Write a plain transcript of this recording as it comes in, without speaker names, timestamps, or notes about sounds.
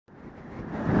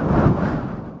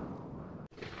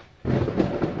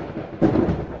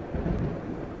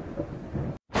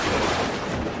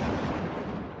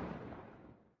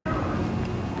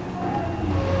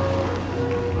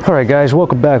All right, guys,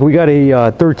 welcome back. We got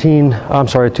a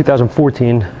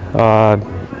 2014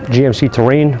 GMC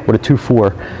Terrain with a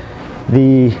 2.4.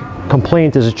 The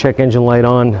complaint is a check engine light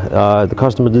on. The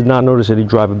customer did not notice any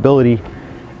drivability.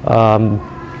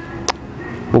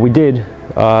 What we did,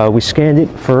 we scanned it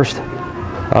first.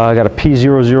 I got a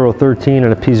P0013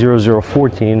 and a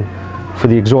P0014 for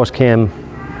the exhaust cam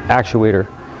actuator.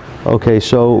 Okay,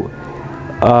 so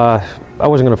I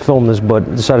wasn't going to film this, but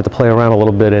decided to play around a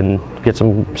little bit and get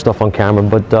some stuff on camera.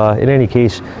 But in any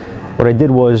case, what I did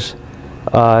was,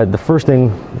 the first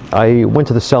thing, I went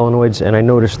to the solenoids and I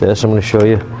noticed this. I'm going to show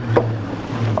you.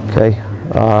 Okay,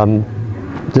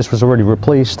 this was already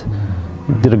replaced.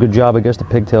 Did a good job. I guess the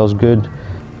pigtail's good.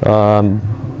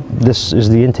 This is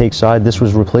the intake side. This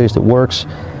was replaced. It works.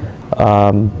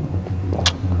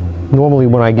 Normally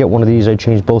when I get one of these, I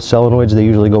change both solenoids. They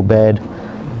usually go bad.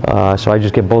 So I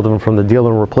just get both of them from the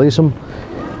dealer and replace them.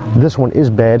 This one is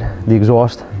bad, the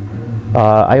exhaust.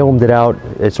 I ohmed it out.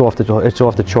 It's off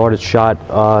the chart. It's shot.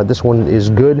 This one is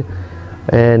good,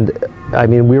 and I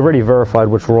mean, we already verified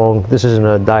what's wrong. This isn't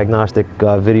a diagnostic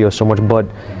video so much, but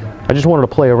I just wanted to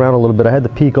play around a little bit. I had the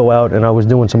Pico out and I was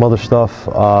doing some other stuff,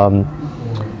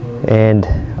 and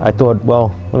I thought,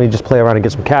 well, let me just play around and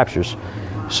get some captures.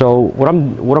 So what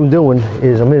I'm doing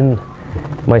is I'm in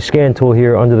my scan tool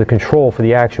here under the control for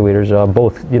the actuators.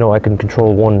 Both, you know, I can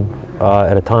control one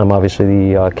at a time,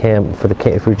 obviously, the cam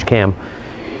for each cam.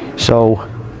 So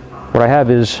what I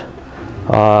have is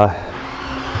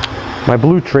my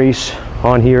blue trace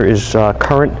on here is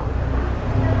current,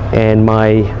 and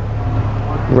my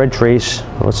red trace,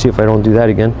 let's see if I don't do that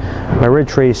again, my red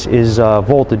trace is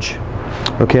voltage,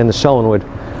 okay, in the solenoid.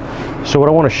 So what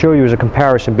I want to show you is a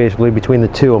comparison basically between the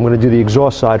two. I'm going to do the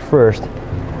exhaust side first,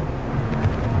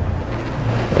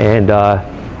 and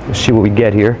see what we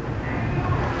get here.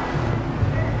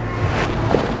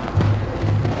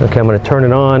 Okay, I'm going to turn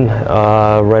it on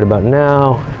right about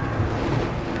now,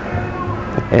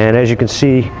 and as you can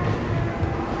see,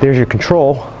 there's your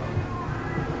control.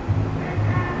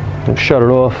 I'll shut it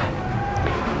off,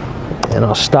 and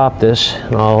I'll stop this,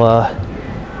 and I'll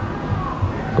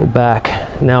go back.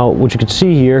 Now, what you can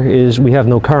see here is we have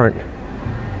no current.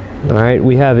 All right,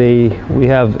 we have a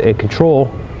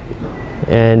control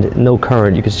and no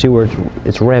current. You can see where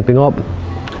it's ramping up,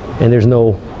 and there's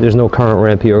no current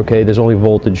ramp here. Okay, there's only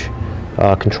voltage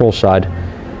control side.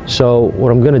 So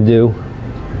what I'm going to do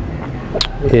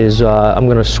is I'm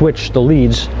going to switch the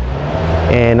leads,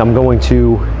 and I'm going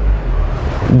to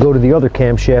go to the other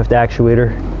camshaft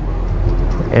actuator,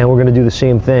 and we're going to do the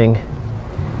same thing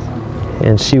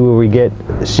and see where we get,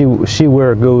 see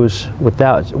where it goes with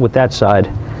that side,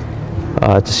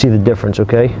 to see the difference.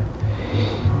 Okay.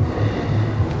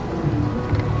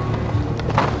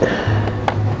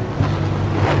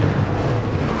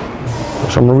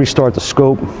 So I'm going to restart the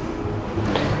scope,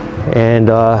 and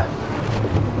I'm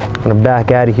going to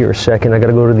back out of here a second. I got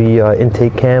to go to the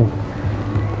intake cam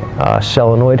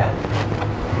solenoid.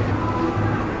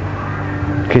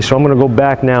 Okay, so I'm going to go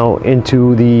back now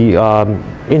into the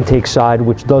intake side,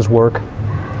 which does work.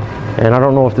 And I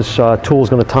don't know if this tool is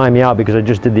going to time me out because I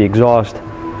just did the exhaust.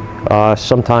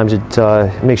 Sometimes it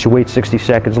makes you wait 60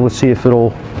 seconds. Let's see if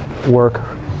it'll work.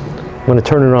 I'm going to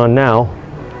turn it on now.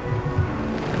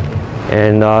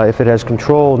 And if it has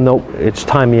control, nope, it's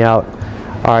timed me out.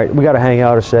 All right, we got to hang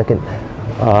out a second.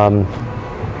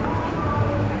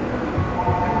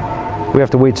 We have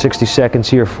to wait 60 seconds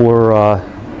here for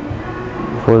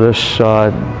this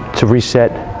to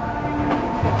reset.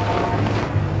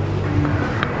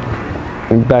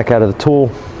 And back out of the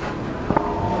tool.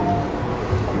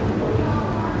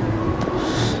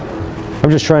 I'm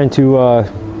just trying to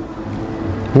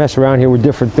mess around here with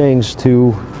different things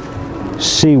to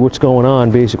see what's going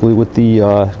on, basically, with the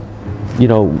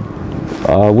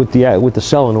with the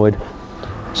solenoid.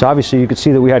 So obviously you can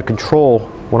see that we had control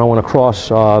when I went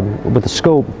across with the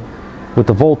scope. With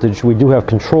the voltage, we do have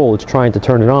control. It's trying to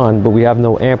turn it on, but we have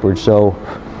no amperage, so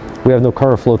we have no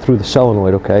current flow through the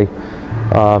solenoid. Okay.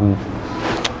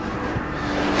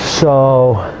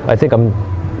 So I think I'm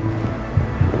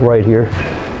right here.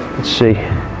 Let's see.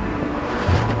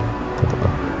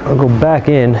 I'll go back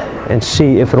in and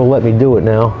see if it'll let me do it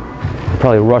now. I'm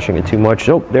probably rushing it too much.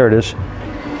 Oh, there it is.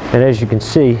 And as you can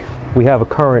see, we have a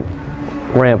current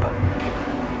ramp.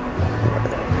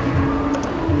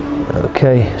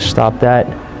 Okay, stop that.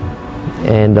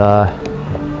 And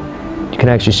you can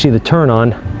actually see the turn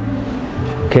on.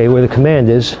 Okay, where the command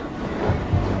is.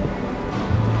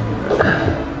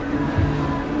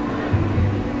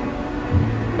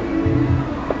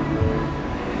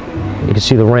 You can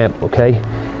see the ramp. Okay,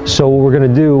 so what we're going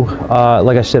to do,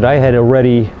 like I said, I had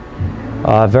already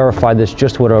verify this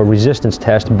just with a resistance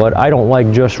test, but I don't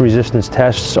like just resistance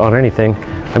tests on anything.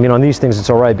 I mean, on these things it's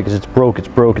all right because it's broke,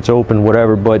 it's open,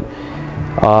 whatever, but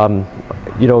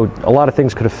you know, a lot of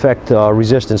things could affect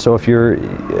resistance. So if you're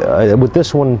with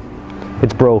this one,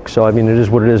 it's broke, so I mean, it is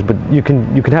what it is, but you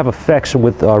can have effects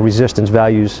with resistance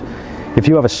values. If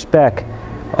you have a spec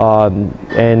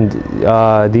and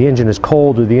the engine is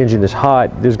cold or the engine is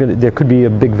hot, there could be a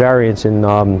big variance in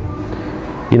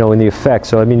you know, in the effect.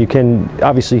 So I mean, you can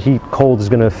obviously, heat cold is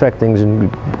going to affect things and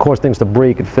cause things to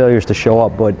break and failures to show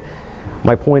up, but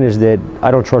my point is that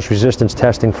I don't trust resistance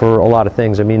testing for a lot of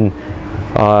things. I mean,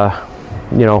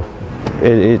 you know,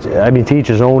 I mean, to each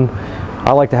his own.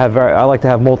 I like to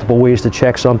have multiple ways to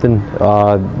check something,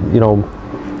 you know,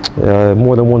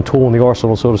 more than one tool in the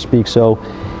arsenal, so to speak. So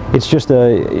it's just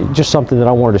something that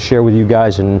I wanted to share with you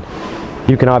guys, and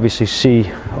you can obviously see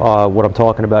what I'm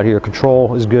talking about here.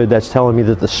 Control is good. That's telling me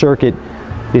that the circuit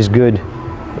is good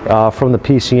from the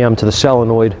PCM to the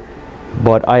solenoid,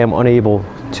 but I am unable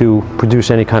to produce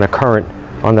any kind of current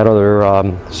on that other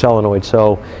solenoid.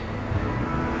 So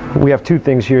we have two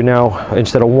things here now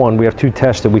instead of one. We have two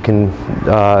tests that we can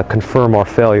confirm our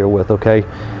failure with. Okay,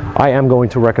 I am going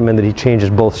to recommend that he changes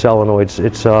both solenoids.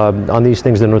 It's on these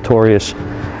things, they're notorious.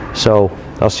 So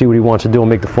I'll see what he wants to do and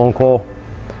make the phone call.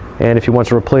 And if he wants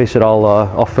to replace it,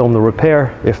 I'll film the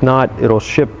repair. If not, it'll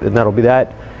ship, and that'll be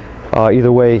that.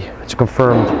 Either way, it's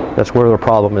confirmed. That's where the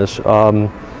problem is.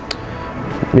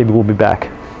 Maybe we'll be back.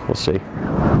 We'll see.